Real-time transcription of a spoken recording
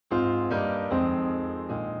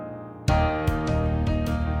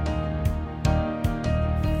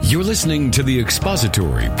You're listening to the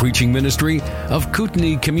expository preaching ministry of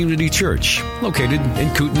Kootenai Community Church, located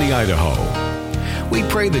in Kootenai, Idaho. We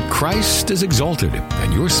pray that Christ is exalted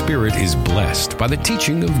and your spirit is blessed by the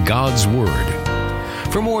teaching of God's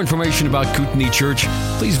Word. For more information about Kootenai Church,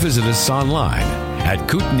 please visit us online at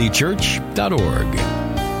kootenaichurch.org.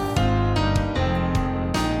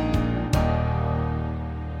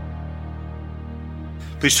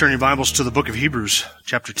 Please turn your Bibles to the book of Hebrews,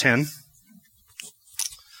 chapter 10.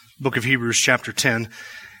 Book of Hebrews, chapter 10.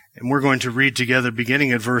 And we're going to read together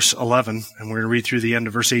beginning at verse 11, and we're going to read through the end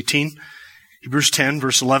of verse 18. Hebrews 10,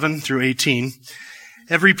 verse 11 through 18.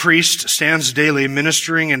 Every priest stands daily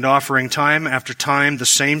ministering and offering time after time the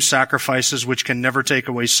same sacrifices which can never take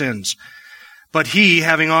away sins. But he,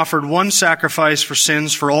 having offered one sacrifice for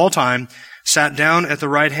sins for all time, sat down at the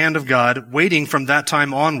right hand of God, waiting from that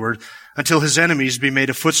time onward until his enemies be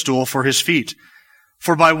made a footstool for his feet.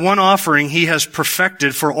 For by one offering he has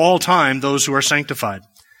perfected for all time those who are sanctified.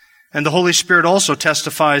 And the Holy Spirit also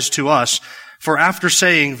testifies to us, for after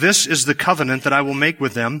saying, "This is the covenant that I will make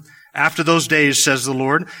with them, after those days, says the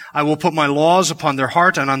Lord, I will put my laws upon their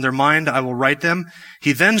heart, and on their mind I will write them,"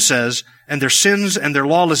 he then says, "And their sins and their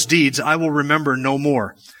lawless deeds I will remember no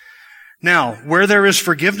more." Now, where there is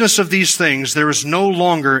forgiveness of these things, there is no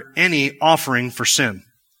longer any offering for sin.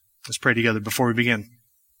 Let's pray together before we begin.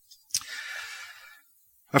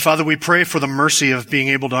 Our Father, we pray for the mercy of being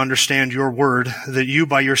able to understand your word, that you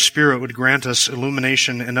by your Spirit would grant us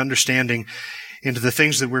illumination and understanding into the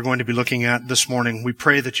things that we're going to be looking at this morning. We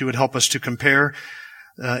pray that you would help us to compare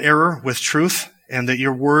error with truth, and that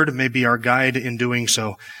your word may be our guide in doing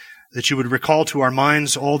so. That you would recall to our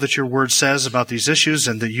minds all that your word says about these issues,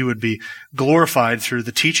 and that you would be glorified through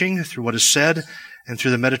the teaching, through what is said, and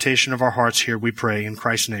through the meditation of our hearts here, we pray in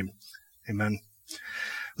Christ's name. Amen.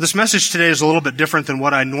 This message today is a little bit different than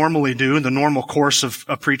what I normally do in the normal course of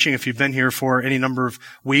preaching. If you've been here for any number of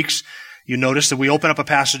weeks, you notice that we open up a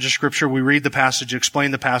passage of Scripture, we read the passage,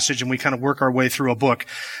 explain the passage, and we kind of work our way through a book.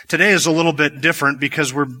 Today is a little bit different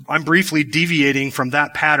because I'm briefly deviating from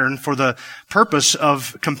that pattern for the purpose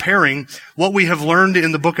of comparing what we have learned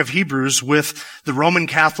in the book of Hebrews with the Roman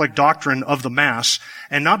Catholic doctrine of the Mass.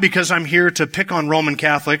 And not because I'm here to pick on Roman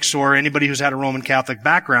Catholics or anybody who's had a Roman Catholic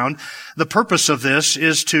background. The purpose of this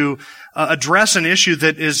is to address an issue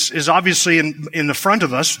that is obviously in the front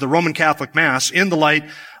of us, the Roman Catholic Mass, in the light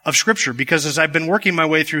of Scripture. Because as I've been working my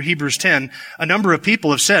way through Hebrews 10, a number of people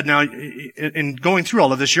have said, now, in going through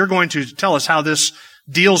all of this, you're going to tell us how this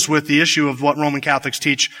deals with the issue of what Roman Catholics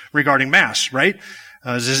teach regarding Mass, right?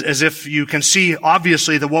 As if you can see,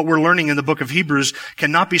 obviously, that what we're learning in the book of Hebrews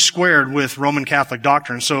cannot be squared with Roman Catholic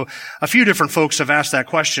doctrine. So a few different folks have asked that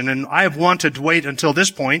question, and I have wanted to wait until this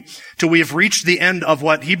point, till we have reached the end of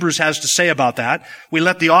what Hebrews has to say about that. We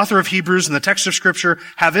let the author of Hebrews and the text of Scripture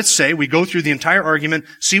have its say. We go through the entire argument,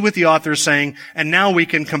 see what the author is saying, and now we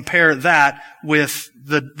can compare that with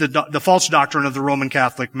the false doctrine of the Roman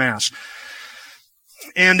Catholic Mass.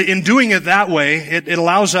 And in doing it that way, it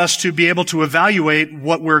allows us to be able to evaluate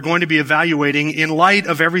what we're going to be evaluating in light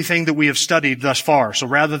of everything that we have studied thus far. So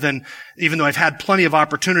rather than, even though I've had plenty of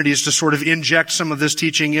opportunities to sort of inject some of this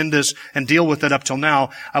teaching in this and deal with it up till now,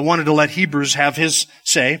 I wanted to let Hebrews have his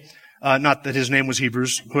say. Not that his name was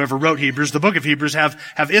Hebrews, whoever wrote Hebrews, the book of Hebrews have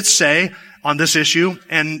its say on this issue,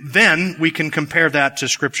 and then we can compare that to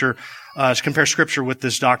Scripture, compare Scripture with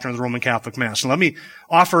this doctrine of the Roman Catholic Mass. And let me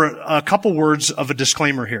offer a couple words of a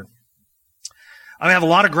disclaimer here. I have a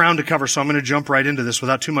lot of ground to cover, so I'm going to jump right into this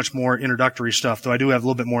without too much more introductory stuff, though I do have a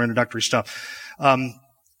little bit more introductory stuff.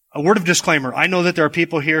 A word of disclaimer. I know that there are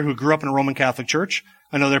people here who grew up in a Roman Catholic church.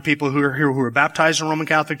 I know there are people who are here who are baptized in a Roman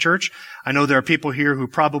Catholic church. I know there are people here who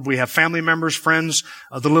probably have family members, friends,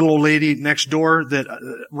 the little old lady next door that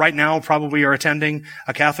right now probably are attending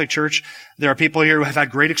a Catholic church. There are people here who have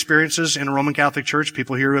had great experiences in a Roman Catholic church,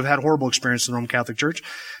 people here who have had horrible experiences in the Roman Catholic church,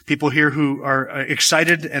 people here who are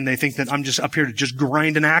excited and they think that I'm just up here to just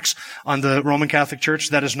grind an axe on the Roman Catholic church.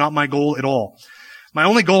 That is not my goal at all. My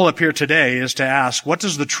only goal up here today is to ask, what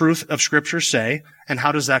does the truth of Scripture say, and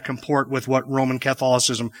how does that comport with what Roman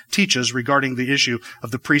Catholicism teaches regarding the issue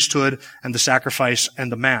of the priesthood and the sacrifice and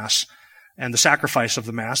the Mass? And the sacrifice of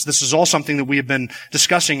the Mass. This is all something that we have been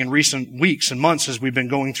discussing in recent weeks and months as we've been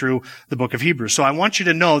going through the book of Hebrews. So I want you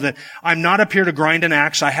to know that I'm not up here to grind an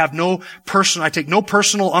axe. I take no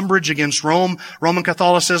personal umbrage against Roman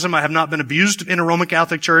Catholicism. I have not been abused in a Roman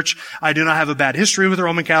Catholic church. I do not have a bad history with the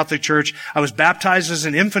Roman Catholic Church. I was baptized as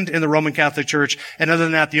an infant in the Roman Catholic Church. And other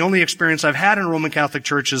than that, the only experience I've had in a Roman Catholic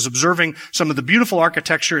Church is observing some of the beautiful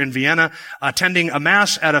architecture in Vienna, attending a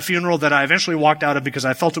Mass at a funeral that I eventually walked out of because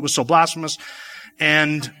I felt it was so blasphemous,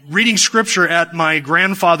 and reading scripture at my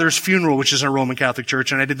grandfather's funeral, which is in a Roman Catholic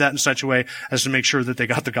church, and I did that in such a way as to make sure that they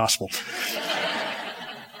got the gospel.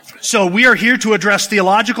 So we are here to address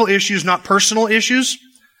theological issues, not personal issues.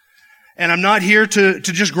 And I'm not here to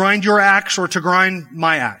just grind your axe or to grind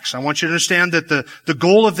my axe. I want you to understand that the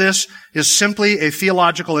goal of this is simply a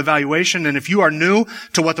theological evaluation. And if you are new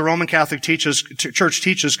to what the Roman Catholic Church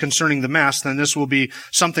teaches concerning the Mass, then this will be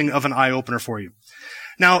something of an eye-opener for you.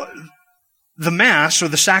 Now, the Mass, or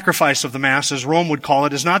the sacrifice of the Mass, as Rome would call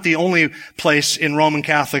it, is not the only place in Roman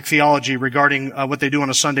Catholic theology regarding what they do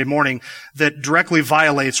on a Sunday morning that directly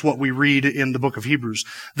violates what we read in the book of Hebrews.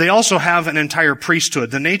 They also have an entire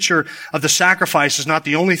priesthood. The nature of the sacrifice is not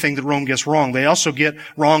the only thing that Rome gets wrong. They also get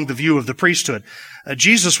wrong the view of the priesthood.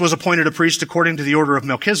 Jesus was appointed a priest according to the order of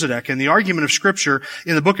Melchizedek, and the argument of Scripture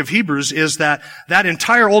in the book of Hebrews is that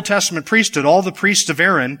entire Old Testament priesthood, all the priests of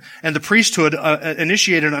Aaron, and the priesthood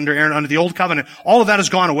initiated under Aaron under the Old Covenant, all of that has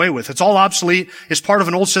gone away with. It's all obsolete. It's part of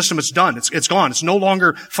an old system. It's done. It's gone. It's no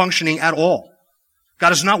longer functioning at all.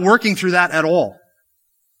 God is not working through that at all.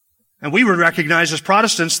 And we would recognize as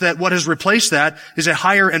Protestants that what has replaced that is a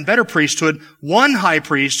higher and better priesthood, one high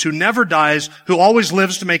priest who never dies, who always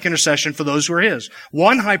lives to make intercession for those who are his.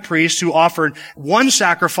 One high priest who offered one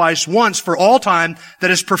sacrifice once for all time that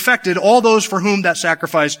has perfected all those for whom that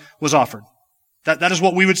sacrifice was offered. That is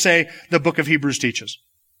what we would say the book of Hebrews teaches.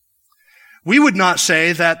 We would not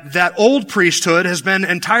say that old priesthood has been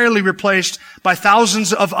entirely replaced by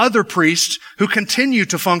thousands of other priests who continue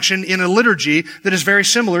to function in a liturgy that is very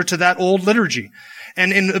similar to that old liturgy.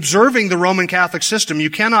 And in observing the Roman Catholic system, you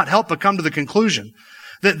cannot help but come to the conclusion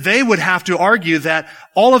that they would have to argue that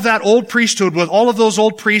all of that old priesthood with all of those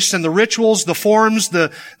old priests and the rituals, the forms,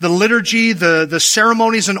 the liturgy, the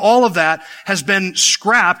ceremonies, and all of that has been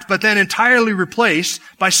scrapped, but then entirely replaced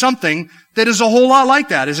by something that is a whole lot like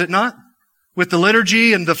that, is it not? With the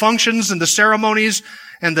liturgy and the functions and the ceremonies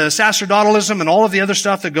and the sacerdotalism and all of the other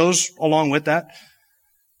stuff that goes along with that.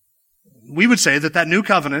 We would say that new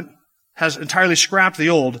covenant has entirely scrapped the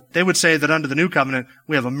old. They would say that under the new covenant,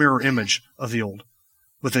 we have a mirror image of the old,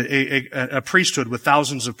 with a priesthood with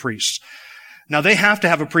thousands of priests. Now, they have to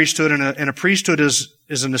have a priesthood, and a priesthood is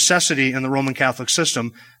a necessity in the Roman Catholic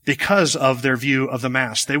system because of their view of the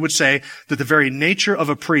Mass. They would say that the very nature of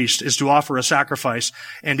a priest is to offer a sacrifice,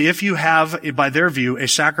 and if you have, by their view, a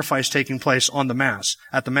sacrifice taking place on the Mass,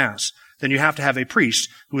 at the Mass, then you have to have a priest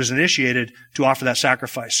who is initiated to offer that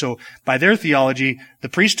sacrifice. So, by their theology, the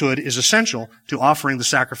priesthood is essential to offering the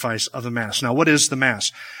sacrifice of the Mass. Now, what is the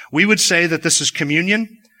Mass? We would say that this is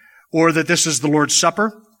communion, or that this is the Lord's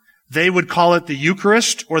Supper. They would call it the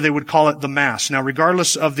Eucharist, or they would call it the Mass. Now,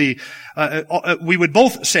 regardless of we would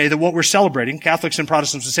both say that what we're celebrating, Catholics and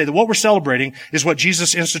Protestants would say that what we're celebrating is what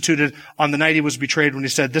Jesus instituted on the night he was betrayed when he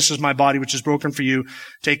said, "This is my body, which is broken for you.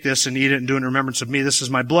 Take this and eat it and do it in remembrance of me. This is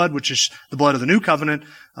my blood, which is the blood of the new covenant.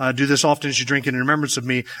 Do this often as you drink it in remembrance of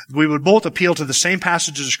me." We would both appeal to the same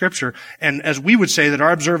passages of Scripture, and as we would say that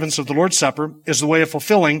our observance of the Lord's Supper is the way of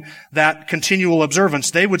fulfilling that continual observance,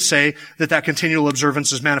 they would say that continual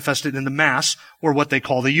observance is manifested in the Mass, or what they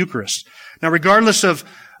call the Eucharist. Now, regardless of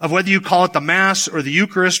whether you call it the Mass or the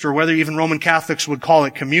Eucharist, or whether even Roman Catholics would call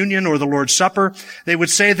it communion or the Lord's Supper, they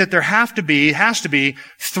would say that there has to be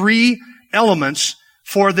three elements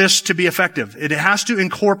for this to be effective. It has to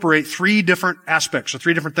incorporate three different aspects, or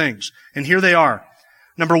three different things. And here they are.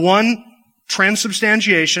 Number one,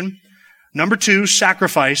 transubstantiation. Number two,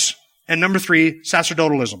 sacrifice. And number three,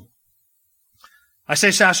 sacerdotalism. I say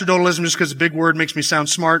sacerdotalism just because a big word makes me sound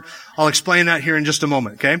smart. I'll explain that here in just a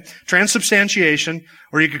moment, okay? Transubstantiation,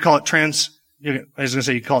 or you could call it you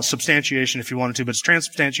could call it substantiation if you wanted to, but it's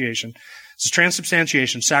transubstantiation. It's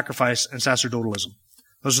transubstantiation, sacrifice, and sacerdotalism.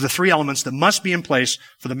 Those are the three elements that must be in place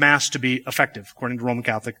for the Mass to be effective, according to Roman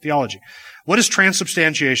Catholic theology. What is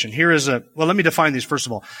transubstantiation? Let me define these first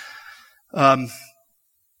of all.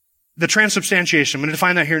 The transubstantiation, I'm going to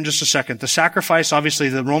define that here in just a second. The sacrifice, obviously,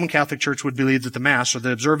 the Roman Catholic Church would believe that the Mass, or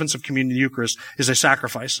the observance of communion and Eucharist, is a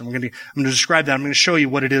sacrifice. I'm going to describe that. I'm going to show you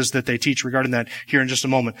what it is that they teach regarding that here in just a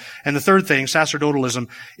moment. And the third thing, sacerdotalism,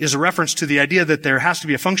 is a reference to the idea that there has to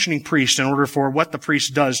be a functioning priest in order for what the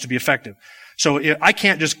priest does to be effective. So I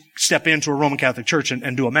can't just step into a Roman Catholic church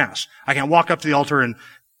and do a Mass. I can't walk up to the altar and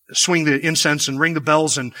swing the incense and ring the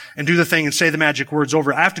bells and do the thing and say the magic words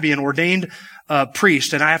over. I have to be an ordained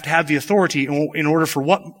priest, and I have to have the authority in order for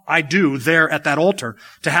what I do there at that altar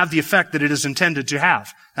to have the effect that it is intended to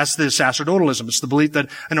have. That's the sacerdotalism. It's the belief that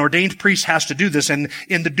an ordained priest has to do this, and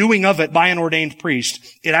in the doing of it by an ordained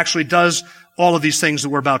priest, it actually does all of these things that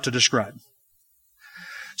we're about to describe.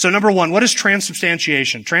 So number one, what is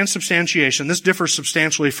transubstantiation? Transubstantiation, this differs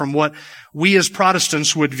substantially from what we as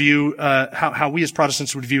Protestants would view, how we as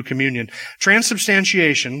Protestants would view communion.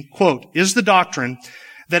 Transubstantiation, quote, is the doctrine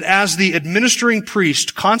that as the administering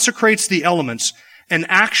priest consecrates the elements, an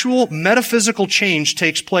actual metaphysical change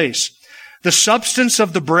takes place. The substance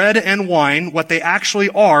of the bread and wine, what they actually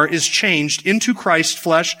are, is changed into Christ's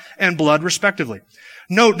flesh and blood, respectively.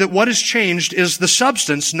 Note that what is changed is the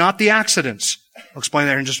substance, not the accidents. I'll explain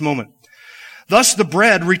that in just a moment. Thus, the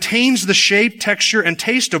bread retains the shape, texture, and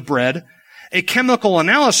taste of bread. A chemical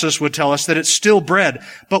analysis would tell us that it's still bread,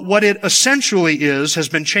 but what it essentially is has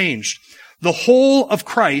been changed. The whole of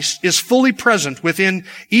Christ is fully present within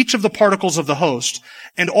each of the particles of the host,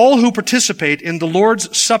 and all who participate in the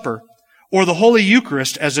Lord's Supper, or the Holy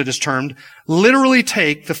Eucharist, as it is termed, literally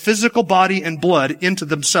take the physical body and blood into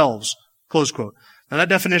themselves. Close quote. Now that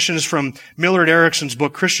definition is from Millard Erickson's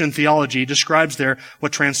book, Christian Theology. He describes there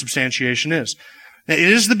what transubstantiation is. Now, it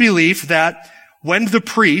is the belief that when the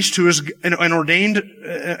priest, who is an ordained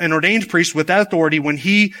priest with that authority, when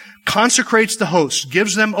he consecrates the host,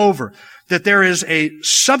 gives them over, that there is a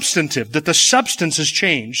substantive, that the substance is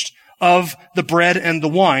changed of the bread and the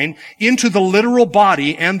wine into the literal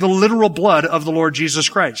body and the literal blood of the Lord Jesus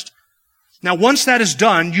Christ. Now, once that is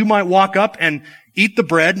done, you might walk up and eat the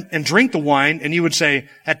bread and drink the wine, and you would say,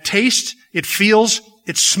 at taste, it feels,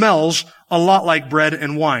 it smells a lot like bread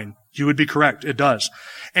and wine. You would be correct. It does.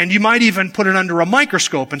 And you might even put it under a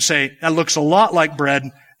microscope and say, that looks a lot like bread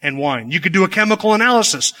and wine. You could do a chemical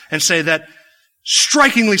analysis and say that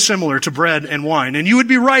strikingly similar to bread and wine. And you would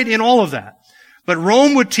be right in all of that. But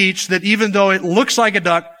Rome would teach that even though it looks like a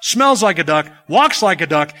duck, smells like a duck, walks like a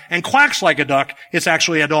duck, and quacks like a duck, it's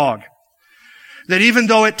actually a dog. That even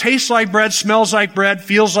though it tastes like bread, smells like bread,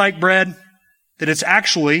 feels like bread, that it's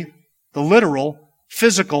actually the literal,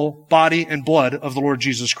 physical body and blood of the Lord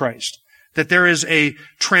Jesus Christ. That there is a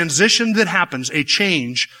transition that happens, a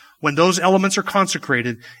change, when those elements are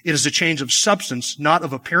consecrated. It is a change of substance, not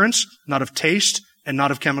of appearance, not of taste, and not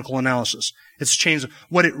of chemical analysis. It's a change of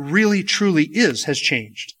what it really, truly is has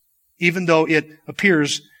changed. Even though it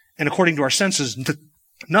appears, and according to our senses,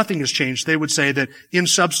 nothing has changed, they would say that in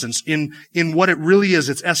substance, in what it really is,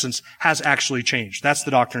 its essence, has actually changed. That's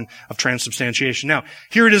the doctrine of transubstantiation. Now,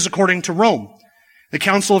 here it is according to Rome. The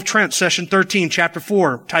Council of Trent, session 13, chapter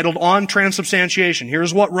 4, titled On Transubstantiation.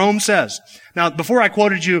 Here's what Rome says. Now, before I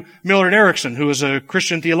quoted you Millard Erickson, who is a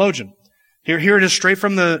Christian theologian. Here it is straight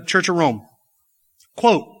from the Church of Rome.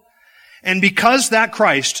 Quote, and because that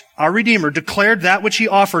Christ, our Redeemer, declared that which he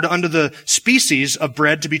offered unto the species of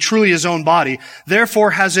bread to be truly his own body,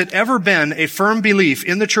 therefore has it ever been a firm belief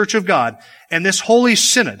in the Church of God, and this holy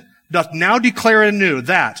synod doth now declare anew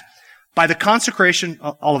that by the consecration,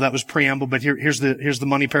 all of that was preamble, but here's the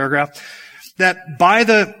money paragraph, that by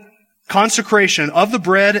the consecration of the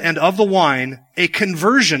bread and of the wine, a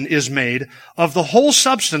conversion is made of the whole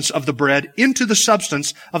substance of the bread into the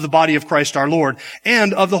substance of the body of Christ our Lord,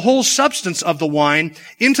 and of the whole substance of the wine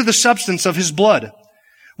into the substance of his blood,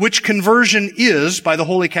 which conversion is, by the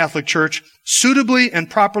Holy Catholic Church, suitably and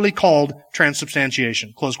properly called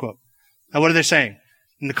transubstantiation. Close quote. Now what are they saying?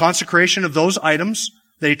 In the consecration of those items,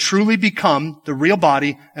 they truly become the real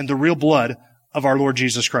body and the real blood of our Lord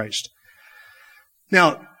Jesus Christ.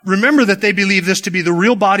 Now, remember that they believe this to be the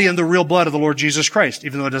real body and the real blood of the Lord Jesus Christ,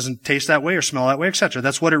 even though it doesn't taste that way or smell that way, etc.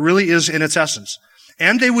 That's what it really is in its essence.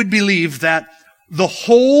 And they would believe that the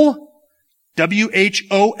whole,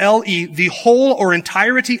 W-H-O-L-E, the whole or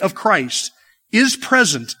entirety of Christ is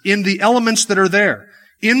present in the elements that are there,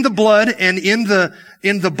 in the blood and in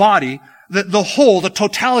the body. The whole, the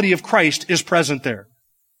totality of Christ is present there.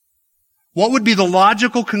 What would be the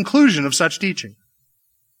logical conclusion of such teaching?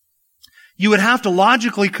 You would have to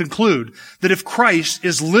logically conclude that if Christ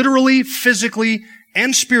is literally, physically,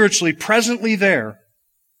 and spiritually presently there,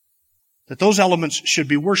 that those elements should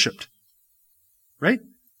be worshipped. Right?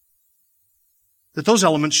 That those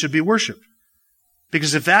elements should be worshipped.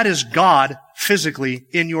 Because if that is God physically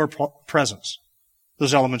in your presence,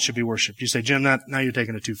 those elements should be worshipped. You say, Jim, now you're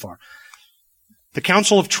taking it too far. The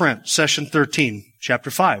Council of Trent, session 13, chapter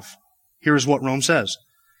 5. Here is what Rome says.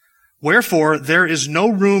 Wherefore, there is no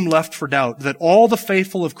room left for doubt that all the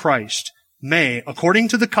faithful of Christ may, according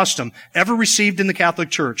to the custom ever received in the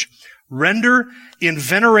Catholic Church, render in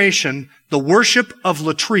veneration the worship of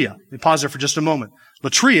latria. Let me pause there for just a moment.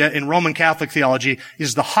 Latria in Roman Catholic theology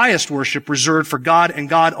is the highest worship reserved for God and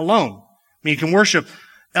God alone. I mean, you can worship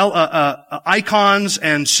icons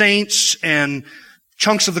and saints and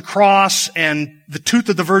chunks of the cross and the tooth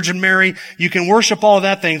of the Virgin Mary. You can worship all of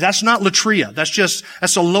that thing. That's not latria.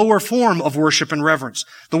 That's a lower form of worship and reverence.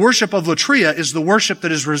 The worship of latria is the worship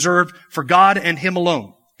that is reserved for God and Him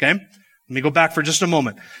alone. Okay? Let me go back for just a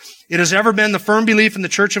moment. It has ever been the firm belief in the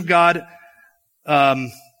Church of God, wrong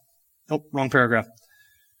paragraph.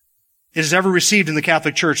 It is ever received in the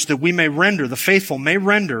Catholic Church that we may render, the faithful may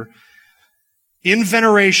render in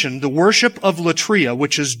veneration the worship of latria,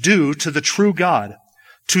 which is due to the true God,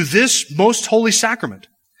 to this most holy sacrament.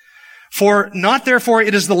 For not therefore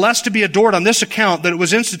it is the less to be adored on this account that it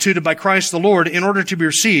was instituted by Christ the Lord in order to be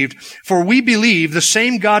received. For we believe the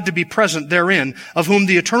same God to be present therein, of whom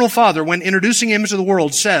the eternal Father, when introducing him into the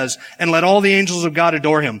world, says, and let all the angels of God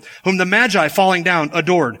adore him, whom the Magi falling down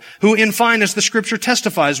adored, who in fine, as the scripture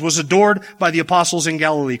testifies, was adored by the apostles in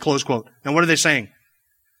Galilee. Close quote. Now what are they saying?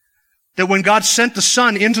 That when God sent the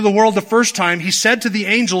Son into the world the first time, He said to the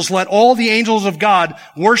angels, let all the angels of God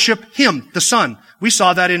worship Him, the Son. We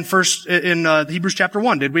saw that in Hebrews chapter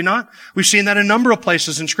 1, did we not? We've seen that in a number of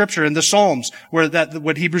places in Scripture, in the Psalms,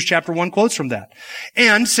 what Hebrews chapter 1 quotes from that.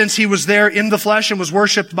 And since He was there in the flesh and was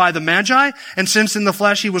worshipped by the Magi, and since in the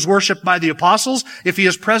flesh He was worshipped by the apostles, if He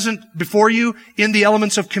is present before you in the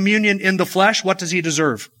elements of communion in the flesh, what does He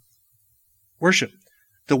deserve? Worship.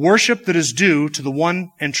 The worship that is due to the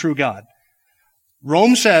one and true God.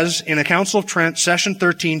 Rome says in a Council of Trent, Session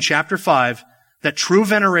 13, Chapter 5, that true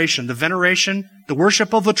veneration, the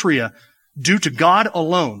worship of latria, due to God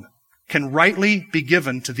alone, can rightly be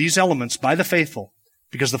given to these elements by the faithful,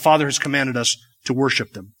 because the Father has commanded us to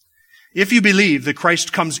worship them. If you believe that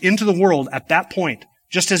Christ comes into the world at that point,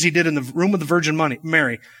 just as He did in the room of the Virgin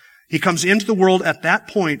Mary, He comes into the world at that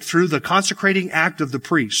point through the consecrating act of the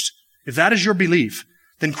priest. If that is your belief,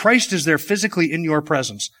 then Christ is there physically in your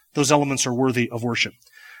presence. Those elements are worthy of worship.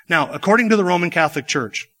 Now, according to the Roman Catholic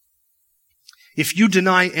Church, if you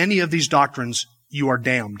deny any of these doctrines, you are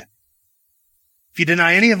damned. If you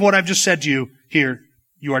deny any of what I've just said to you here,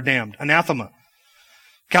 you are damned. Anathema.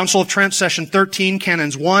 Council of Trent, Session 13,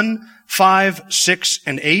 Canons 1, 5, 6,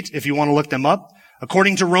 and 8, if you want to look them up.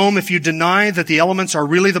 According to Rome, if you deny that the elements are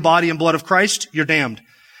really the body and blood of Christ, you're damned.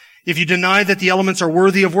 If you deny that the elements are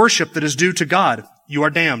worthy of worship that is due to God, you are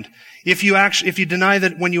damned. If you deny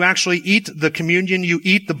that when you actually eat the communion, you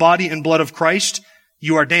eat the body and blood of Christ,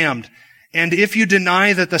 you are damned. And if you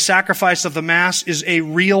deny that the sacrifice of the Mass is a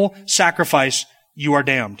real sacrifice, you are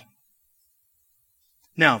damned.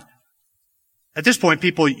 Now, at this point,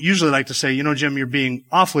 people usually like to say, Jim, you're being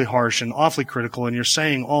awfully harsh and awfully critical, and you're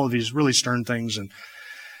saying all of these really stern things. And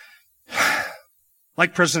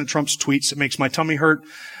like President Trump's tweets, it makes my tummy hurt.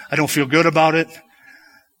 I don't feel good about it.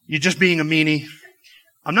 You're just being a meanie.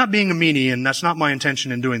 I'm not being a meanie, and that's not my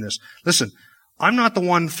intention in doing this. Listen, I'm not the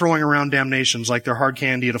one throwing around damnations like they're hard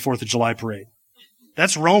candy at a 4th of July parade.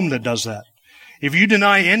 That's Rome that does that. If you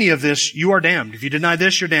deny any of this, you are damned. If you deny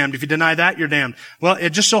this, you're damned. If you deny that, you're damned. Well,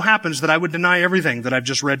 it just so happens that I would deny everything that I've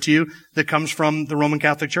just read to you that comes from the Roman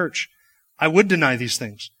Catholic Church. I would deny these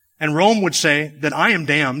things. And Rome would say that I am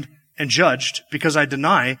damned and judged because I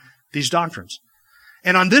deny these doctrines.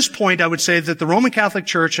 And on this point, I would say that the Roman Catholic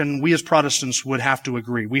Church and we as Protestants would have to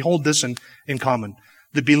agree. We hold this in common.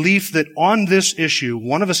 The belief that on this issue,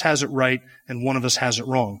 one of us has it right and one of us has it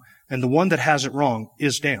wrong. And the one that has it wrong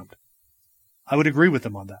is damned. I would agree with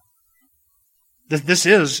them on that. This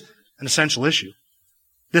is an essential issue.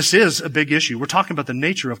 This is a big issue. We're talking about the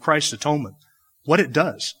nature of Christ's atonement, what it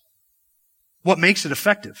does, what makes it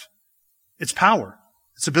effective, its power,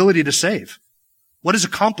 its ability to save, what is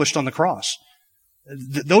accomplished on the cross.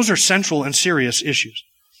 Those are central and serious issues.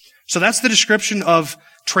 So that's the description of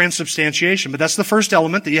transubstantiation. But that's the first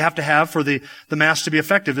element that you have to have for the Mass to be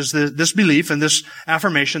effective, is this belief and this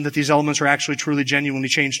affirmation that these elements are actually truly genuinely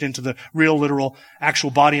changed into the real, literal,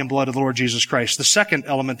 actual body and blood of the Lord Jesus Christ. The second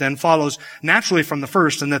element then follows naturally from the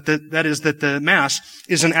first, and that is that the Mass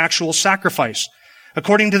is an actual sacrifice.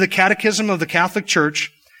 According to the Catechism of the Catholic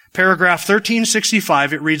Church, paragraph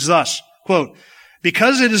 1365, it reads thus, quote,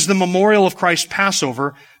 "Because it is the memorial of Christ's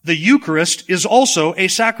Passover, the Eucharist is also a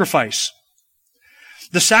sacrifice.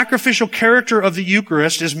 The sacrificial character of the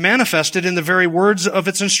Eucharist is manifested in the very words of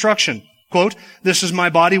its instruction. Quote, 'This is my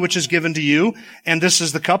body which is given to you, and this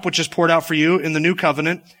is the cup which is poured out for you in the new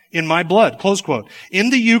covenant in my blood.'" Close quote.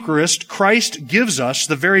 In the Eucharist, Christ gives us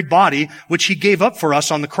the very body which He gave up for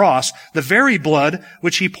us on the cross, the very blood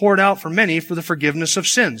which He poured out for many for the forgiveness of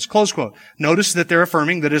sins. Close quote. Notice that they're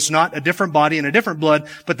affirming that it's not a different body and a different blood,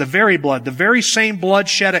 but the very same blood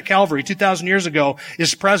shed at Calvary 2,000 years ago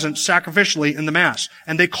is present sacrificially in the Mass.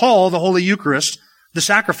 And they call the Holy Eucharist the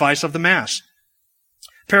sacrifice of the Mass.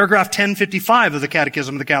 Paragraph 1055 of the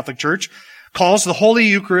Catechism of the Catholic Church calls the Holy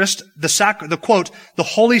Eucharist the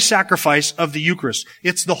holy sacrifice of the Eucharist.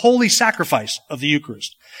 It's the holy sacrifice of the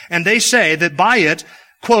Eucharist. And they say that by it,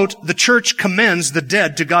 quote, the church commends the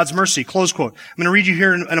dead to God's mercy, close quote. I'm going to read you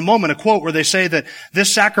here in a moment a quote where they say that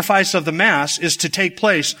this sacrifice of the Mass is to take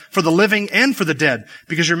place for the living and for the dead.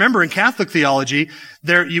 Because remember, in Catholic theology,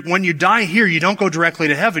 when you die here, you don't go directly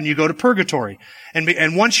to heaven, you go to purgatory.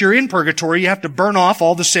 And once you're in purgatory, you have to burn off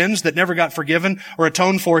all the sins that never got forgiven or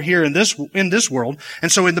atoned for here in this world.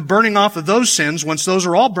 And so in the burning off of those sins, once those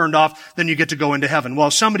are all burned off, then you get to go into heaven. Well,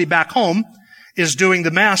 if somebody back home is doing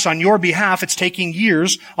the Mass on your behalf, it's taking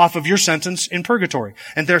years off of your sentence in purgatory.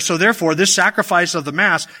 And therefore, this sacrifice of the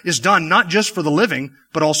Mass is done not just for the living,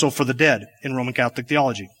 but also for the dead in Roman Catholic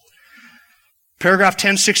theology. Paragraph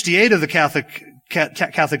 1068 of the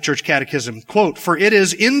Catholic Church Catechism, quote, for it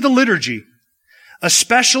is in the liturgy,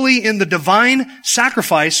 especially in the divine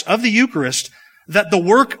sacrifice of the Eucharist, that the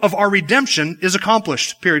work of our redemption is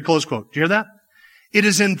accomplished, period, close quote. Do you hear that? It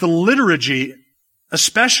is in the liturgy,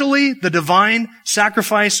 especially the divine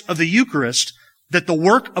sacrifice of the Eucharist, that the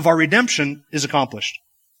work of our redemption is accomplished.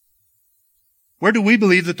 Where do we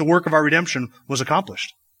believe that the work of our redemption was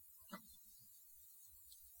accomplished?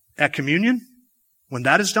 At communion? When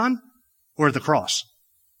that is done? Or at the cross?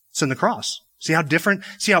 It's in the cross. See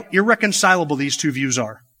how irreconcilable these two views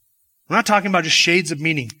are. We're not talking about just shades of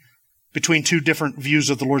meaning between two different views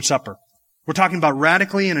of the Lord's Supper. We're talking about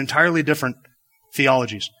radically and entirely different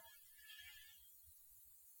theologies.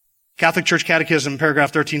 Catholic Church Catechism, paragraph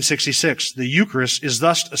 1366, the Eucharist is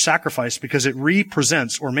thus a sacrifice because it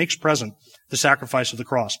represents or makes present the sacrifice of the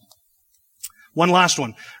cross. One last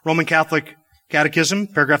one. Roman Catholic Catechism,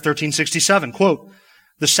 paragraph 1367, quote,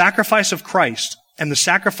 the sacrifice of Christ and the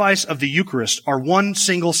sacrifice of the Eucharist are one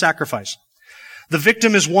single sacrifice. The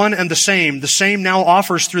victim is one and the same now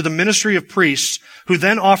offers through the ministry of priests, who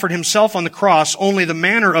then offered himself on the cross, only the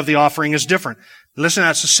manner of the offering is different. Listen,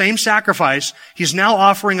 that's the same sacrifice. He's now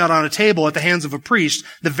offering it on a table at the hands of a priest,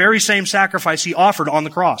 the very same sacrifice he offered on the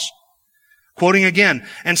cross. Quoting again,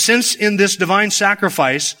 and since in this divine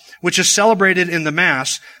sacrifice, which is celebrated in the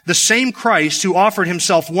Mass, the same Christ who offered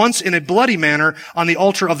himself once in a bloody manner on the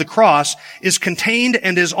altar of the cross is contained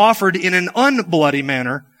and is offered in an unbloody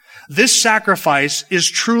manner, this sacrifice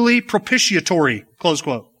is truly propitiatory, close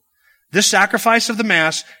quote. This sacrifice of the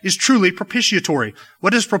Mass is truly propitiatory.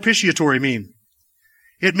 What does propitiatory mean?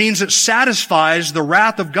 It means it satisfies the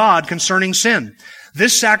wrath of God concerning sin.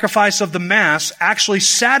 This sacrifice of the Mass actually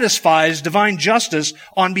satisfies divine justice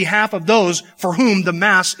on behalf of those for whom the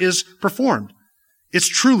Mass is performed. It's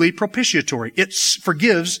truly propitiatory. It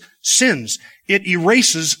forgives sins. It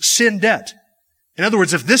erases sin debt. In other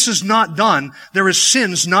words, if this is not done, there is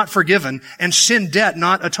sins not forgiven and sin debt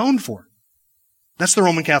not atoned for. That's the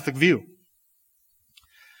Roman Catholic view.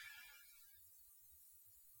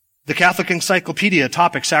 The Catholic Encyclopedia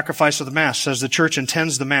topic, Sacrifice of the Mass, says the Church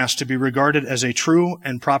intends the Mass to be regarded as a true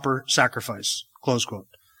and proper sacrifice, close quote.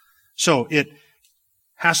 So it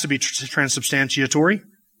has to be transubstantiation.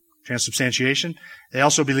 They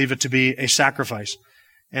also believe it to be a sacrifice.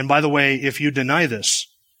 And by the way, if you deny this,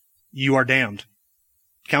 you are damned.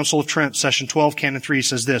 Council of Trent, Session 12, Canon 3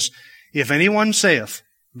 says this, if anyone saith,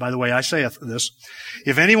 by the way, I saith this,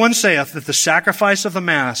 if anyone saith that the sacrifice of the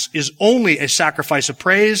Mass is only a sacrifice of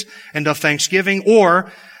praise and of thanksgiving,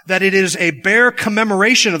 or that it is a bare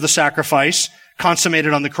commemoration of the sacrifice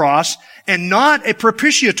consummated on the cross, and not a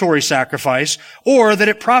propitiatory sacrifice, or that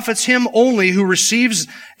it profits him only who receives,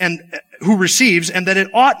 and that it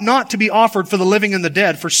ought not to be offered for the living and the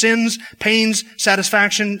dead, for sins, pains,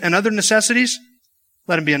 satisfaction, and other necessities,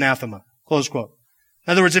 let him be anathema. Close quote.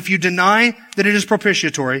 In other words, if you deny that it is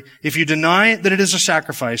propitiatory, if you deny that it is a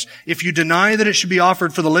sacrifice, if you deny that it should be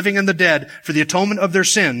offered for the living and the dead for the atonement of their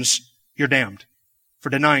sins, you're damned for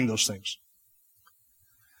denying those things.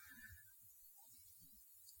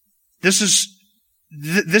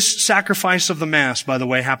 This sacrifice of the Mass, by the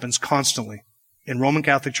way, happens constantly in Roman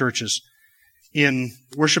Catholic churches. In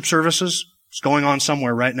worship services, it's going on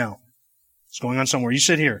somewhere right now. It's going on somewhere. You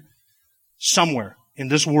sit here. Somewhere in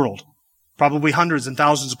this world, probably hundreds and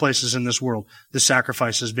thousands of places in this world, this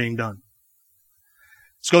sacrifice is being done.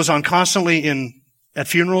 This goes on constantly at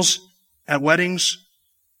funerals, at weddings,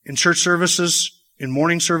 in church services, in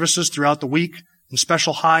morning services throughout the week, in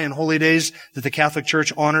special high and holy days that the Catholic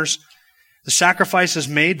Church honors. The sacrifice is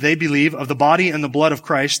made, they believe, of the body and the blood of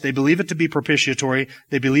Christ. They believe it to be propitiatory.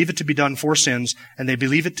 They believe it to be done for sins. And they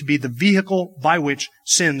believe it to be the vehicle by which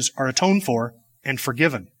sins are atoned for and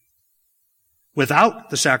forgiven. Without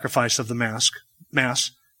the sacrifice of the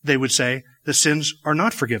Mass, they would say, the sins are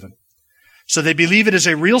not forgiven. So they believe it is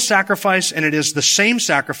a real sacrifice, and it is the same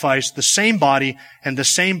sacrifice, the same body, and the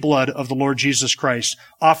same blood of the Lord Jesus Christ,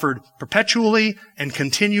 offered perpetually and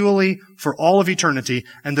continually for all of eternity,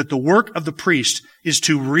 and that the work of the priest is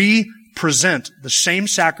to represent the same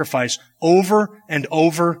sacrifice over and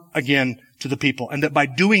over again to the people. And that by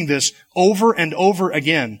doing this over and over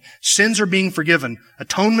again, sins are being forgiven,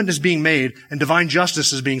 atonement is being made, and divine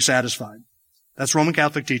justice is being satisfied. That's Roman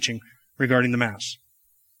Catholic teaching regarding the Mass.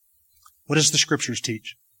 What does the Scriptures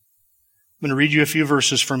teach? I'm going to read you a few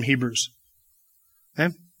verses from Hebrews.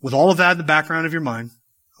 Okay? With all of that in the background of your mind,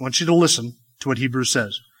 I want you to listen to what Hebrews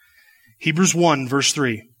says. Hebrews 1, verse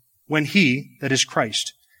 3. When he, that is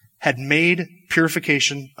Christ, had made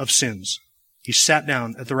purification of sins, he sat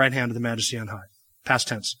down at the right hand of the Majesty on high. Past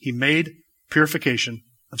tense. He made purification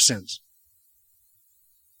of sins.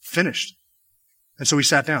 Finished. And so he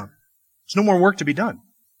sat down. There's no more work to be done.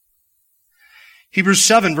 Hebrews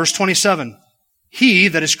 7, verse 27. He,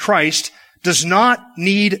 that is Christ, does not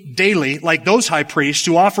need daily, like those high priests,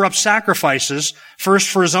 to offer up sacrifices, first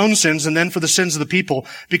for his own sins and then for the sins of the people,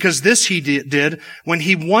 because this he did when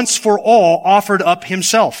he once for all offered up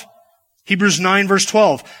himself. Hebrews 9, verse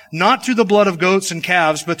 12. Not through the blood of goats and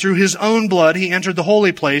calves, but through his own blood he entered the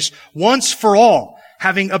holy place once for all,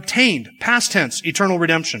 having obtained, past tense, eternal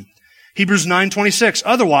redemption. Hebrews 9:26.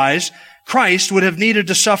 Otherwise, Christ would have needed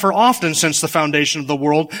to suffer often since the foundation of the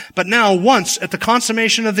world, but now once at the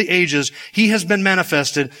consummation of the ages, he has been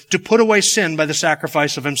manifested to put away sin by the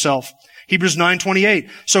sacrifice of himself. Hebrews 9:28.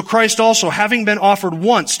 So Christ also, having been offered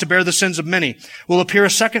once to bear the sins of many, will appear a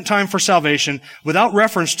second time for salvation without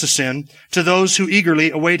reference to sin to those who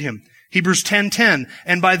eagerly await him. Hebrews 10:10.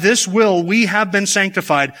 And by this will we have been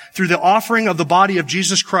sanctified through the offering of the body of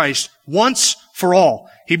Jesus Christ once for all.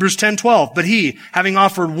 Hebrews 10:12. But he, having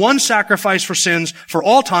offered one sacrifice for sins for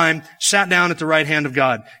all time, sat down at the right hand of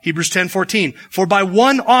God. Hebrews 10:14. For by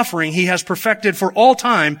one offering he has perfected for all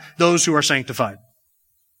time those who are sanctified.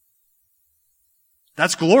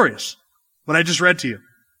 That's glorious, what I just read to you.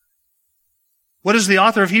 What is the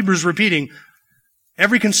author of Hebrews repeating?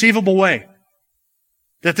 Every conceivable way.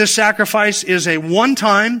 That this sacrifice is a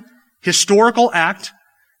one-time historical act,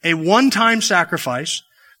 a one-time sacrifice,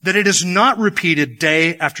 that it is not repeated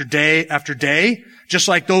day after day after day, just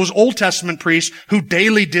like those Old Testament priests who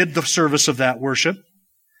daily did the service of that worship.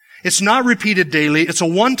 It's not repeated daily. It's a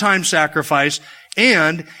one-time sacrifice,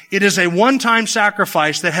 and it is a one-time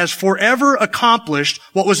sacrifice that has forever accomplished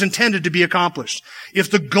what was intended to be accomplished.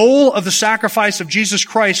 If the goal of the sacrifice of Jesus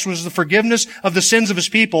Christ was the forgiveness of the sins of his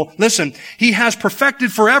people, listen, he has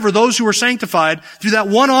perfected forever those who were sanctified through that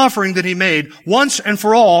one offering that he made once and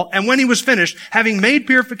for all, and when he was finished, having made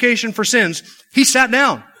purification for sins, he sat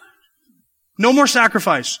down. No more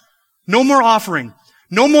sacrifice. No more offering.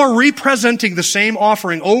 No more representing the same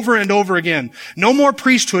offering over and over again. No more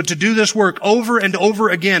priesthood to do this work over and over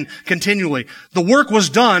again continually. The work was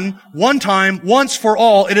done one time, once for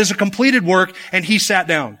all. It is a completed work, and he sat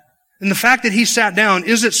down. And the fact that he sat down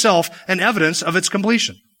is itself an evidence of its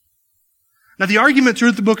completion. Now, the argument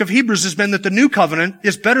through the book of Hebrews has been that the new covenant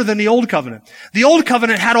is better than the old covenant. The old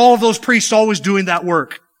covenant had all of those priests always doing that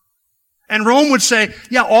work. And Rome would say,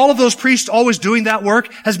 yeah, all of those priests always doing that work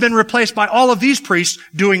has been replaced by all of these priests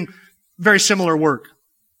doing very similar work.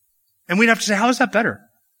 And we'd have to say, how is that better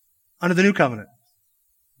under the new covenant?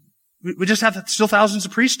 We just have still thousands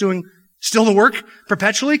of priests doing still the work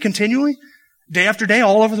perpetually, continually, day after day,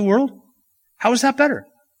 all over the world. How is that better?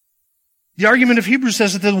 The argument of Hebrews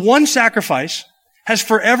says that the one sacrifice has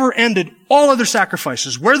forever ended all other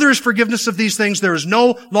sacrifices. Where there is forgiveness of these things, there is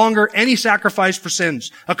no longer any sacrifice for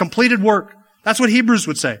sins. A completed work. That's what Hebrews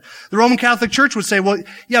would say. The Roman Catholic Church would say, well,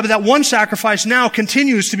 yeah, but that one sacrifice now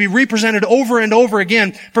continues to be represented over and over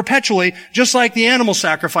again, perpetually, just like the animal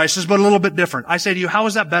sacrifices, but a little bit different. I say to you, how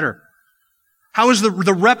is that better? How is the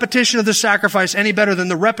repetition of the sacrifice any better than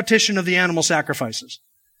the repetition of the animal sacrifices?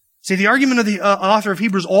 See, the argument of the author of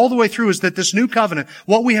Hebrews all the way through is that this new covenant,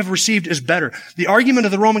 what we have received, is better. The argument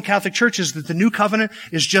of the Roman Catholic Church is that the new covenant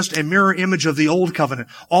is just a mirror image of the old covenant.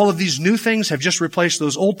 All of these new things have just replaced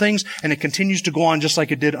those old things, and it continues to go on just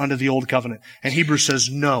like it did under the old covenant. And Hebrews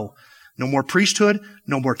says no. No more priesthood,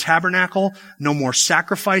 no more tabernacle, no more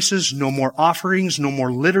sacrifices, no more offerings, no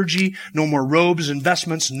more liturgy, no more robes and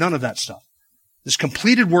vestments, none of that stuff. This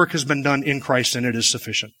completed work has been done in Christ, and it is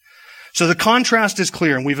sufficient. So the contrast is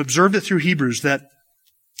clear, and we've observed it through Hebrews, that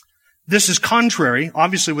this is contrary,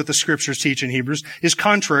 obviously what the Scriptures teach in Hebrews, is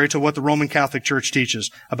contrary to what the Roman Catholic Church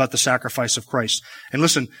teaches about the sacrifice of Christ. And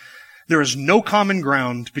listen, there is no common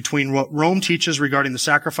ground between what Rome teaches regarding the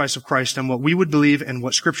sacrifice of Christ and what we would believe and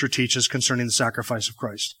what Scripture teaches concerning the sacrifice of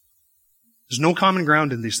Christ. There's no common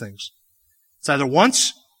ground in these things. It's either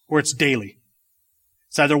once or it's daily.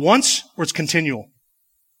 It's either once or it's continual.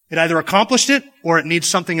 It either accomplished it or it needs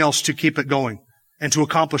something else to keep it going and to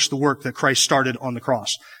accomplish the work that Christ started on the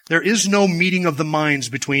cross. There is no meeting of the minds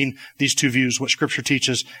between these two views, what Scripture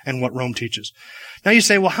teaches and what Rome teaches. Now you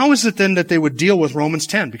say, well, how is it then that they would deal with Romans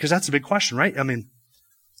 10? Because that's a big question, right? I mean,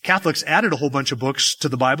 Catholics added a whole bunch of books to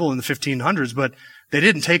the Bible in the 1500s, but they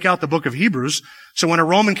didn't take out the book of Hebrews. So when a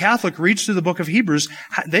Roman Catholic reads through the book of Hebrews,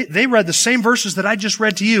 they read the same verses that I just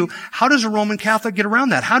read to you. How does a Roman Catholic get around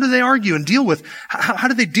that? How do they argue and deal with, how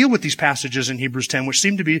do they deal with these passages in Hebrews 10, which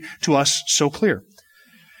seem to be to us so clear?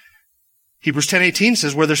 Hebrews 10:18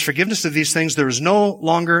 says, where there's forgiveness of these things, there is no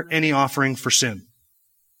longer any offering for sin.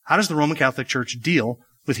 How does the Roman Catholic Church deal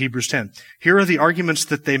with Hebrews 10? Here are the arguments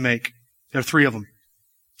that they make. There are three of them.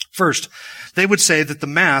 First, they would say that the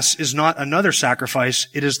Mass is not another sacrifice,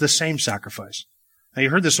 it is the same sacrifice. Now, you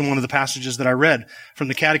heard this in one of the passages that I read from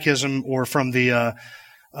the Catechism or from the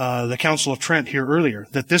Council of Trent here earlier,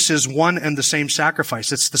 that this is one and the same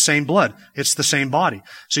sacrifice. It's the same blood. It's the same body.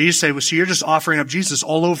 So you say, well, so you're just offering up Jesus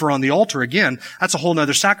all over on the altar again. That's a whole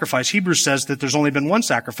nother sacrifice. Hebrews says that there's only been one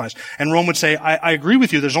sacrifice. And Rome would say, I agree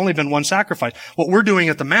with you, there's only been one sacrifice. What we're doing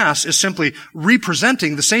at the Mass is simply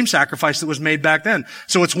representing the same sacrifice that was made back then.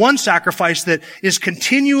 So it's one sacrifice that is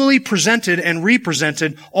continually presented and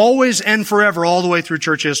represented always and forever all the way through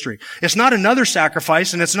church history. It's not another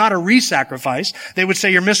sacrifice and it's not a re-sacrifice. They would say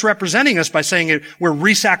you're misrepresenting us by saying we're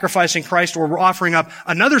re-sacrificing Christ or we're offering up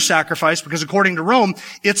another sacrifice, because according to Rome,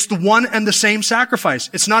 it's the one and the same sacrifice.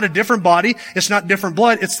 It's not a different body. It's not different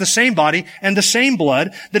blood. It's the same body and the same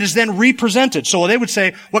blood that is then represented. So they would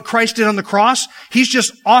say what Christ did on the cross, he's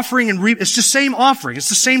just offering it's the same offering. It's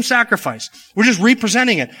the same sacrifice. We're just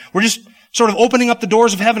representing it. We're just sort of opening up the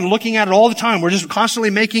doors of heaven, looking at it all the time. We're just constantly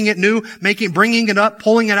making it new, bringing it up,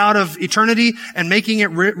 pulling it out of eternity and making it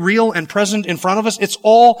real and present in front of us. It's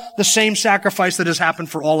all the same sacrifice that has happened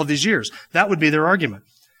for all of these years. That would be their argument.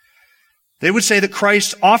 They would say that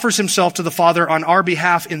Christ offers himself to the Father on our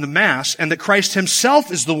behalf in the Mass, and that Christ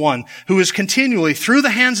himself is the one who is continually, through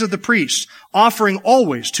the hands of the priest, offering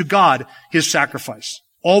always to God his sacrifice.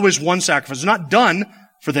 Always one sacrifice. It's not done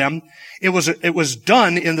for them. It was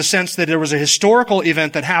done in the sense that there was a historical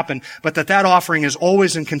event that happened, but that offering is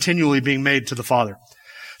always and continually being made to the Father.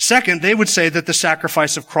 Second, they would say that the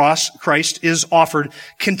sacrifice of Christ is offered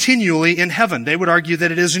continually in heaven. They would argue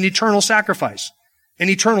that it is an eternal sacrifice. An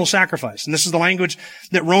eternal sacrifice. And this is the language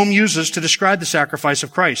that Rome uses to describe the sacrifice of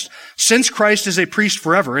Christ. Since Christ is a priest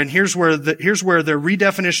forever, and here's where the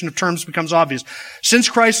redefinition of terms becomes obvious. Since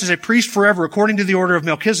Christ is a priest forever according to the order of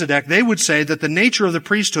Melchizedek, they would say that the nature of the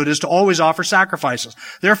priesthood is to always offer sacrifices.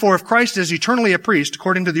 Therefore, if Christ is eternally a priest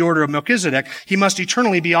according to the order of Melchizedek, he must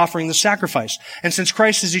eternally be offering the sacrifice. And since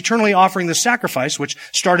Christ is eternally offering the sacrifice, which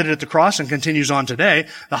started at the cross and continues on today,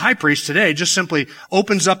 the high priest today just simply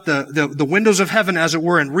opens up the windows of heaven, as it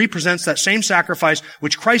were, and represents that same sacrifice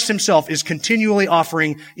which Christ himself is continually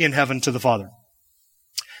offering in heaven to the Father.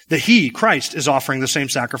 That Christ, is offering the same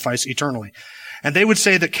sacrifice eternally. And they would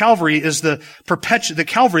say that the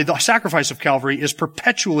sacrifice of Calvary is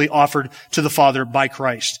perpetually offered to the Father by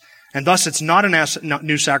Christ. And thus it's not a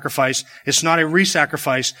new sacrifice. It's not a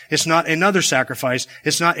re-sacrifice. It's not another sacrifice.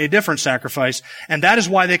 It's not a different sacrifice. And that is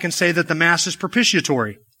why they can say that the Mass is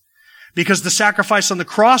propitiatory. Because the sacrifice on the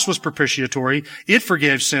cross was propitiatory, it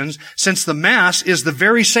forgave sins. Since the Mass is the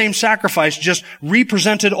very same sacrifice, just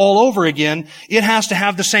represented all over again, it has to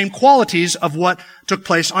have the same qualities of what took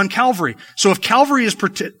place on Calvary. So if Calvary is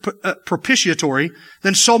propitiatory,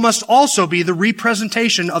 then so must also be the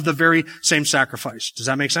representation of the very same sacrifice. Does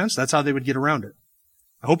that make sense? That's how they would get around it.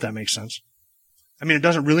 I hope that makes sense. I mean, it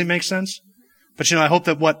doesn't really make sense, but I hope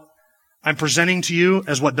that what I'm presenting to you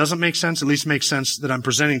as what doesn't make sense, at least makes sense that I'm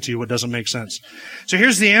presenting to you what doesn't make sense. So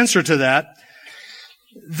here's the answer to that.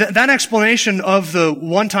 That explanation of the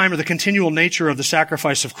one-time or the continual nature of the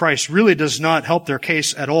sacrifice of Christ really does not help their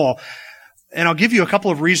case at all. And I'll give you a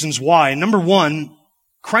couple of reasons why. Number one,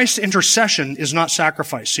 Christ's intercession is not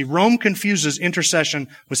sacrifice. See, Rome confuses intercession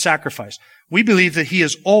with sacrifice. We believe that he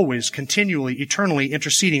is always, continually, eternally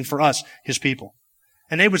interceding for us, his people.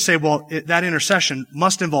 And they would say, well, that intercession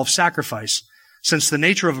must involve sacrifice, since the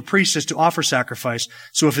nature of a priest is to offer sacrifice.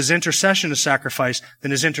 So if his intercession is sacrifice,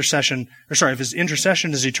 then if his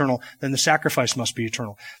intercession is eternal, then the sacrifice must be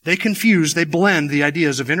eternal. They blend the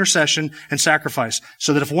ideas of intercession and sacrifice,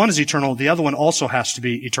 so that if one is eternal, the other one also has to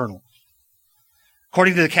be eternal.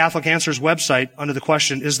 According to the Catholic Answers website, under the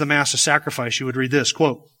question, is the Mass a sacrifice? You would read this,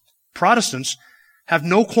 quote, Protestants have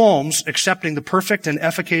no qualms accepting the perfect and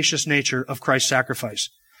efficacious nature of Christ's sacrifice,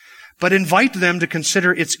 but invite them to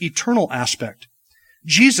consider its eternal aspect.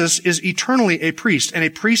 Jesus is eternally a priest, and a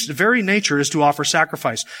priest's very nature is to offer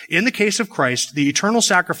sacrifice. In the case of Christ, the eternal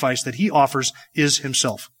sacrifice that he offers is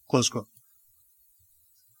himself. Close quote.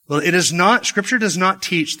 Well, Scripture does not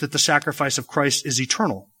teach that the sacrifice of Christ is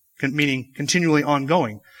eternal, meaning continually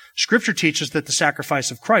ongoing. Scripture teaches that the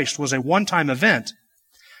sacrifice of Christ was a one-time event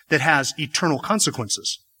that has eternal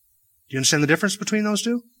consequences. Do you understand the difference between those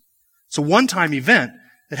two? It's a one-time event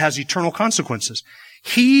that has eternal consequences.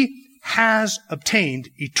 He has obtained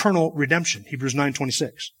eternal redemption, Hebrews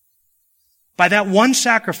 9:26. By that one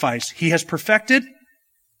sacrifice, he has perfected,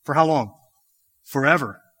 for how long?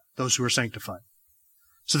 Forever, those who are sanctified.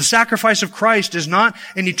 So the sacrifice of Christ is not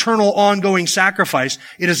an eternal ongoing sacrifice.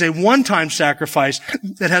 It is a one-time sacrifice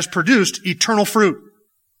that has produced eternal fruit.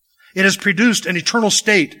 It has produced an eternal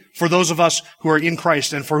state for those of us who are in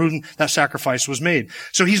Christ and for whom that sacrifice was made.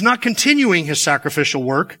 So he's not continuing his sacrificial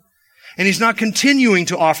work, and he's not continuing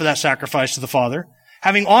to offer that sacrifice to the Father.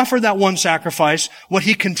 Having offered that one sacrifice, what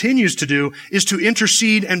he continues to do is to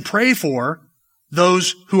intercede and pray for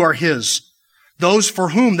those who are his, those for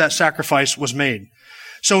whom that sacrifice was made.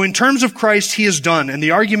 So in terms of Christ, he is done, and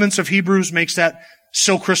the arguments of Hebrews makes that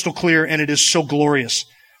so crystal clear, and it is so glorious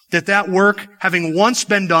that work, having once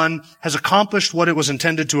been done, has accomplished what it was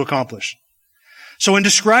intended to accomplish. So in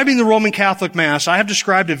describing the Roman Catholic Mass, I have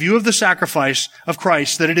described a view of the sacrifice of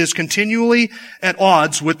Christ that it is continually at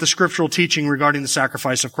odds with the scriptural teaching regarding the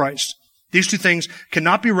sacrifice of Christ. These two things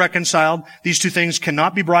cannot be reconciled. These two things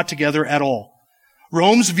cannot be brought together at all.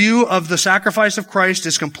 Rome's view of the sacrifice of Christ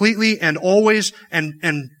is completely and always and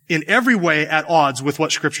in every way at odds with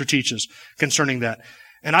what Scripture teaches concerning that.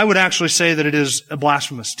 And I would actually say that it is a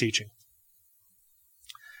blasphemous teaching.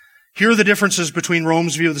 Here are the differences between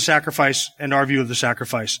Rome's view of the sacrifice and our view of the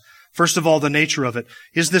sacrifice. First of all, the nature of it.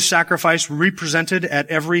 Is this sacrifice represented at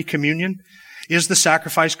every communion? Is the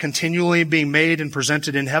sacrifice continually being made and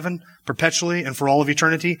presented in heaven, perpetually and for all of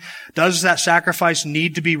eternity? Does that sacrifice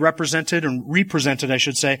need to be represented and represented, I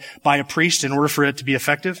should say, by a priest in order for it to be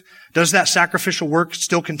effective? Does that sacrificial work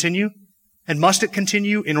still continue? And must it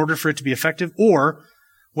continue in order for it to be effective? Or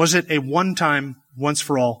was it a one-time,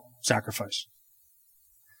 once-for-all sacrifice?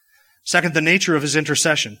 Second, the nature of his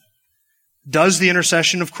intercession. Does the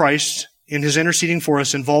intercession of Christ in his interceding for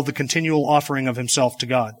us involve the continual offering of himself to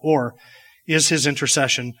God? Or is his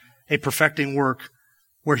intercession a perfecting work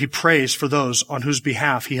where he prays for those on whose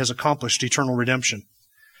behalf he has accomplished eternal redemption?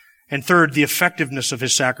 And third, the effectiveness of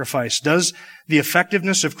his sacrifice. Does the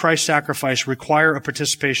effectiveness of Christ's sacrifice require a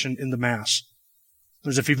participation in the Mass?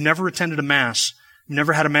 Because if you've never attended a Mass, you've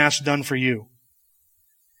never had a Mass done for you,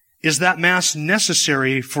 is that Mass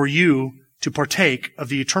necessary for you to partake of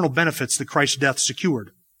the eternal benefits that Christ's death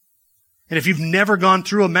secured? And if you've never gone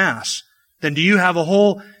through a Mass, then do you have a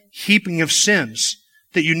whole heaping of sins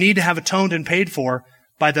that you need to have atoned and paid for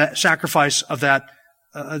by the sacrifice of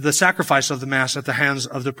the Mass at the hands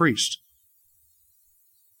of the priest?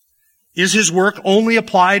 Is his work only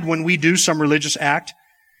applied when we do some religious act?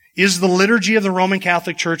 Is the liturgy of the Roman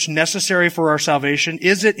Catholic Church necessary for our salvation?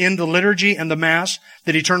 Is it in the liturgy and the Mass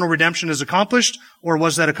that eternal redemption is accomplished, or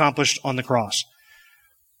was that accomplished on the cross?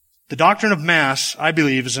 The doctrine of Mass, I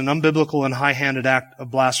believe, is an unbiblical and high-handed act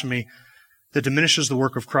of blasphemy that diminishes the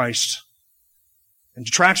work of Christ and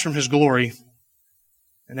detracts from his glory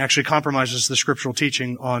and actually compromises the scriptural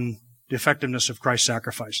teaching on the effectiveness of Christ's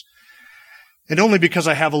sacrifice. And only because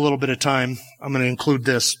I have a little bit of time, I'm going to include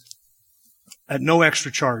this at no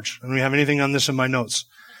extra charge. I don't have anything on this in my notes.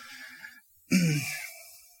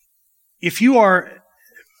 If you are,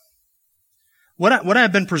 what I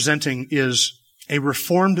have been presenting is a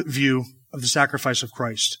reformed view of the sacrifice of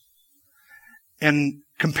Christ, and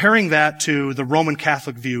comparing that to the Roman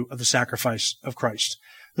Catholic view of the sacrifice of Christ.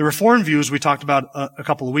 The Reformed view, as we talked about a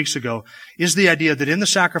couple of weeks ago, is the idea that in the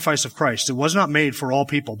sacrifice of Christ, it was not made for all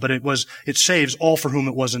people, but it saves all for whom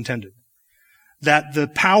it was intended. That the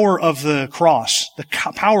power of the cross, the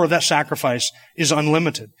power of that sacrifice is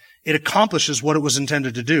unlimited. It accomplishes what it was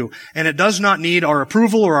intended to do, and it does not need our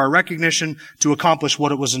approval or our recognition to accomplish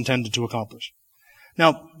what it was intended to accomplish.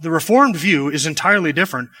 Now, the Reformed view is entirely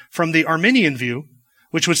different from the Arminian view,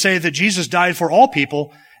 which would say that Jesus died for all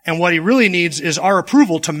people, and what he really needs is our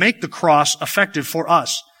approval to make the cross effective for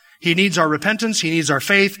us. He needs our repentance. He needs our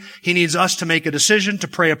faith. He needs us to make a decision, to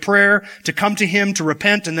pray a prayer, to come to him, to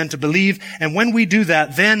repent, and then to believe. And when we do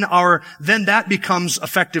that, then that becomes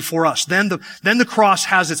effective for us. Then the cross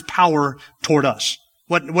has its power toward us.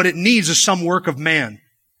 What it needs is some work of man.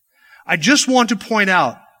 I just want to point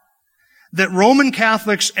out that Roman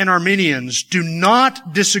Catholics and Arminians do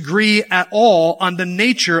not disagree at all on the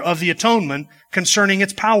nature of the atonement concerning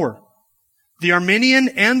its power. The Arminian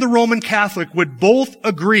and the Roman Catholic would both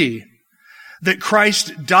agree that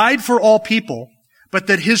Christ died for all people, but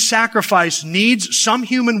that his sacrifice needs some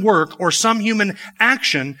human work or some human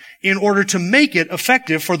action in order to make it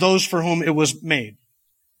effective for those for whom it was made.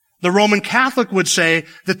 The Roman Catholic would say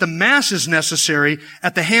that the Mass is necessary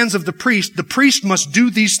at the hands of the priest. The priest must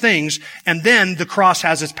do these things, and then the cross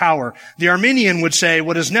has its power. The Arminian would say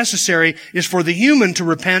what is necessary is for the human to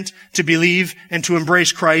repent, to believe, and to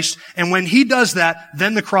embrace Christ, and when he does that,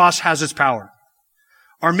 then the cross has its power.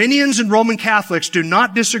 Arminians and Roman Catholics do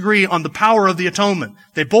not disagree on the power of the atonement.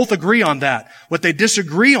 They both agree on that. What they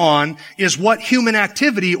disagree on is what human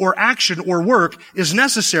activity or action or work is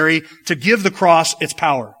necessary to give the cross its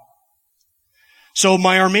power. So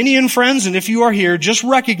my Arminian friends, and if you are here, just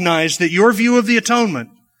recognize that your view of the atonement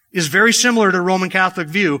is very similar to the Roman Catholic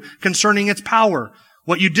view concerning its power.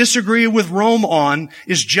 What you disagree with Rome on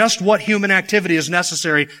is just what human activity is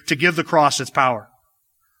necessary to give the cross its power.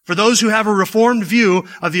 For those who have a Reformed view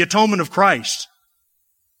of the atonement of Christ,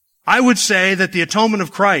 I would say that the atonement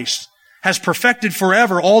of Christ has perfected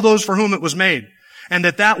forever all those for whom it was made, and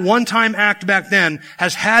that one-time act back then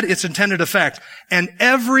has had its intended effect, and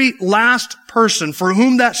every last person for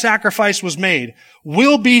whom that sacrifice was made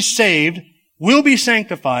will be saved, will be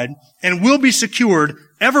sanctified, and will be secured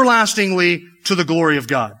everlastingly to the glory of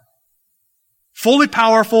God. Fully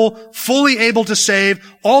powerful, fully able to save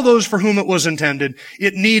all those for whom it was intended.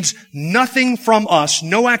 It needs nothing from us,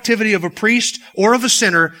 no activity of a priest or of a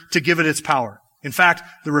sinner to give it its power. In fact,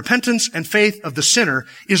 the repentance and faith of the sinner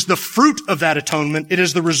is the fruit of that atonement. It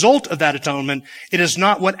is the result of that atonement. It is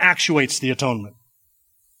not what actuates the atonement.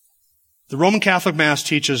 The Roman Catholic Mass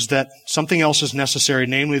teaches that something else is necessary,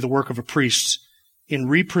 namely the work of a priest, in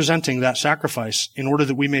representing that sacrifice in order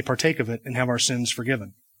that we may partake of it and have our sins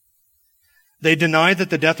forgiven. They deny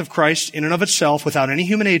that the death of Christ in and of itself, without any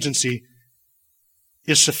human agency,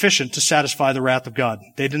 is sufficient to satisfy the wrath of God.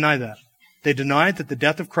 They deny that. They deny that the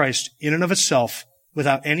death of Christ in and of itself,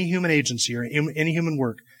 without any human agency or any human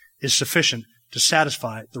work, is sufficient to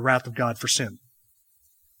satisfy the wrath of God for sin.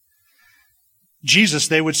 Jesus,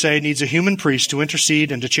 they would say, needs a human priest to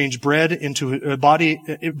intercede and to change bread into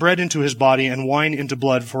his body and wine into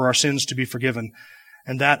blood for our sins to be forgiven.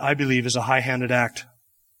 And that, I believe, is a high-handed act,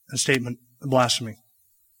 a statement of blasphemy.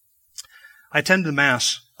 I attended the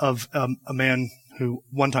Mass of a man who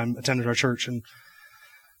one time attended our church, and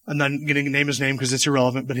I'm not going to name his name because it's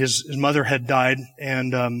irrelevant, but his mother had died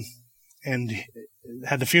and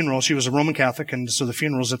had the funeral. She was a Roman Catholic, and so the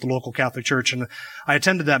funeral was at the local Catholic church. And I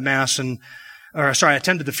attended that Mass I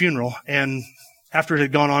attended the funeral, and after it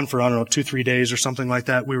had gone on for, 2-3 days or something like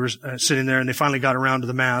that, we were sitting there, and they finally got around to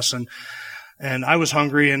the Mass, and I was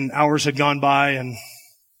hungry, and hours had gone by, and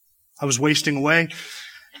I was wasting away,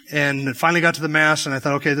 and it finally got to the Mass, and I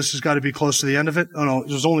thought, okay, this has got to be close to the end of it. Oh no, it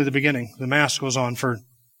was only the beginning. The Mass goes on for a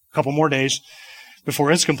couple more days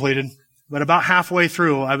before it's completed. But about halfway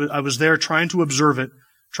through, I was there trying to observe it,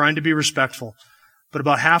 trying to be respectful. But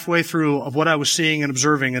about halfway through of what I was seeing and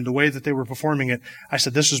observing and the way that they were performing it, I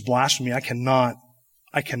said, this is blasphemy. I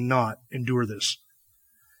cannot endure this.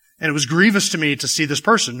 And it was grievous to me to see this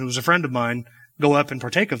person, who was a friend of mine, go up and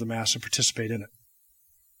partake of the Mass and participate in it.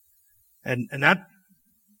 And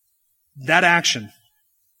that action,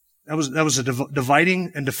 that was a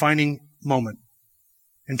dividing and defining moment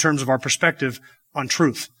in terms of our perspective on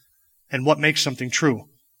truth and what makes something true,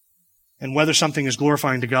 and whether something is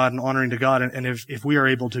glorifying to God and honoring to God, and if we are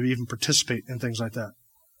able to even participate in things like that.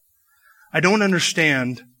 I don't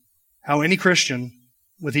understand how any Christian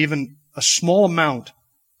with even a small amount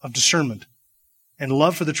of discernment and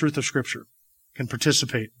love for the truth of Scripture can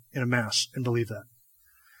participate in a Mass and believe that.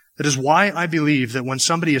 That is why I believe that when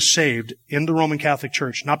somebody is saved in the Roman Catholic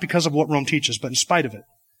Church, not because of what Rome teaches, but in spite of it,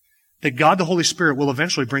 that God the Holy Spirit will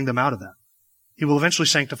eventually bring them out of that. He will eventually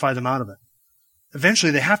sanctify them out of it.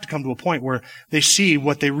 Eventually they have to come to a point where they see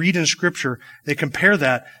what they read in Scripture, they compare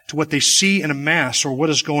that to what they see in a Mass or what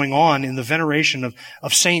is going on in the veneration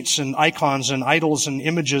of saints and icons and idols and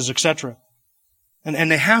images, etc.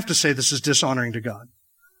 And they have to say this is dishonoring to God.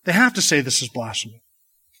 They have to say this is blasphemy.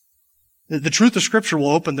 The truth of Scripture will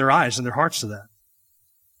open their eyes and their hearts to that.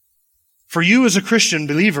 For you as a Christian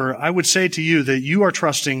believer, I would say to you that you are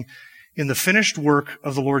trusting in the finished work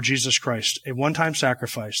of the Lord Jesus Christ, a one-time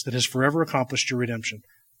sacrifice that has forever accomplished your redemption.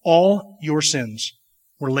 All your sins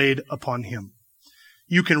were laid upon Him.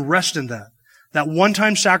 You can rest in that. That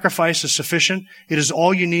one-time sacrifice is sufficient. It is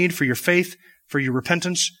all you need for your faith, for your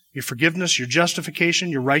repentance, your forgiveness, your justification,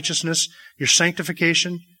 your righteousness, your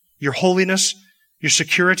sanctification, your holiness, your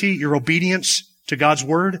security, your obedience to God's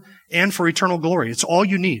Word, and for eternal glory. It's all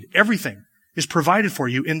you need. Everything is provided for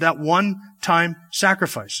you in that one-time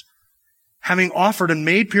sacrifice. Having offered and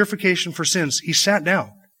made purification for sins, he sat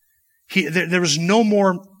down. There was no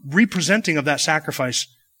more representing of that sacrifice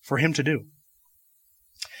for him to do.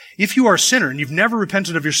 If you are a sinner and you've never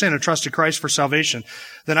repented of your sin and trusted Christ for salvation,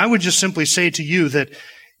 then I would just simply say to you that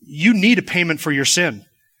you need a payment for your sin.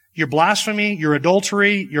 Your blasphemy, your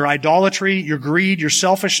adultery, your idolatry, your greed, your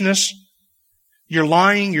selfishness, your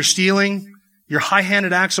lying, your stealing, your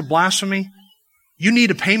high-handed acts of blasphemy, you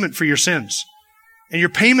need a payment for your sins. And your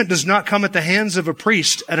payment does not come at the hands of a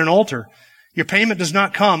priest at an altar. Your payment does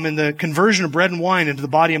not come in the conversion of bread and wine into the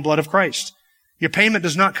body and blood of Christ. Your payment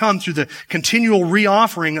does not come through the continual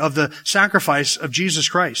reoffering of the sacrifice of Jesus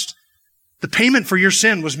Christ. The payment for your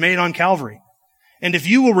sin was made on Calvary. And if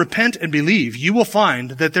you will repent and believe, you will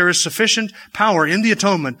find that there is sufficient power in the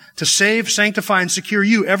atonement to save, sanctify, and secure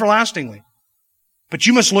you everlastingly. But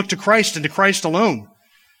you must look to Christ and to Christ alone,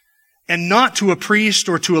 and not to a priest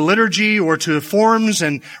or to a liturgy or to forms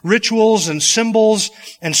and rituals and symbols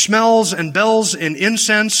and smells and bells and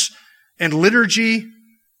incense and liturgy.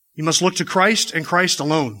 You must look to Christ and Christ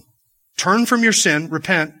alone. Turn from your sin,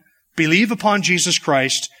 repent, believe upon Jesus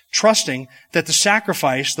Christ, trusting that the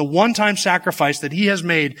sacrifice, the one-time sacrifice that he has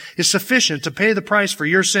made, is sufficient to pay the price for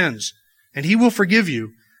your sins. And he will forgive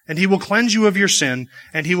you, and he will cleanse you of your sin,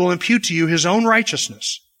 and he will impute to you his own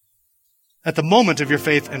righteousness at the moment of your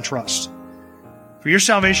faith and trust. For your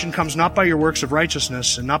salvation comes not by your works of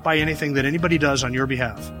righteousness and not by anything that anybody does on your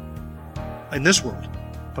behalf in this world,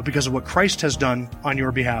 but because of what Christ has done on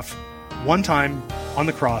your behalf one time on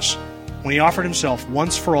the cross when he offered himself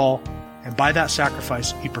once for all, and by that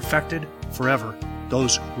sacrifice he perfected forever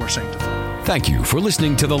those who are sanctified. Thank you for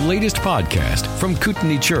listening to the latest podcast from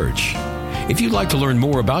Kootenai Church. If you'd like to learn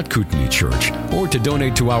more about Kootenai Church or to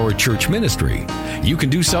donate to our church ministry, you can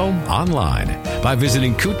do so online by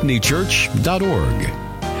visiting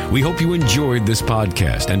kootenaichurch.org. We hope you enjoyed this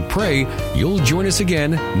podcast and pray you'll join us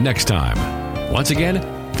again next time. Once again,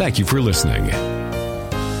 thank you for listening.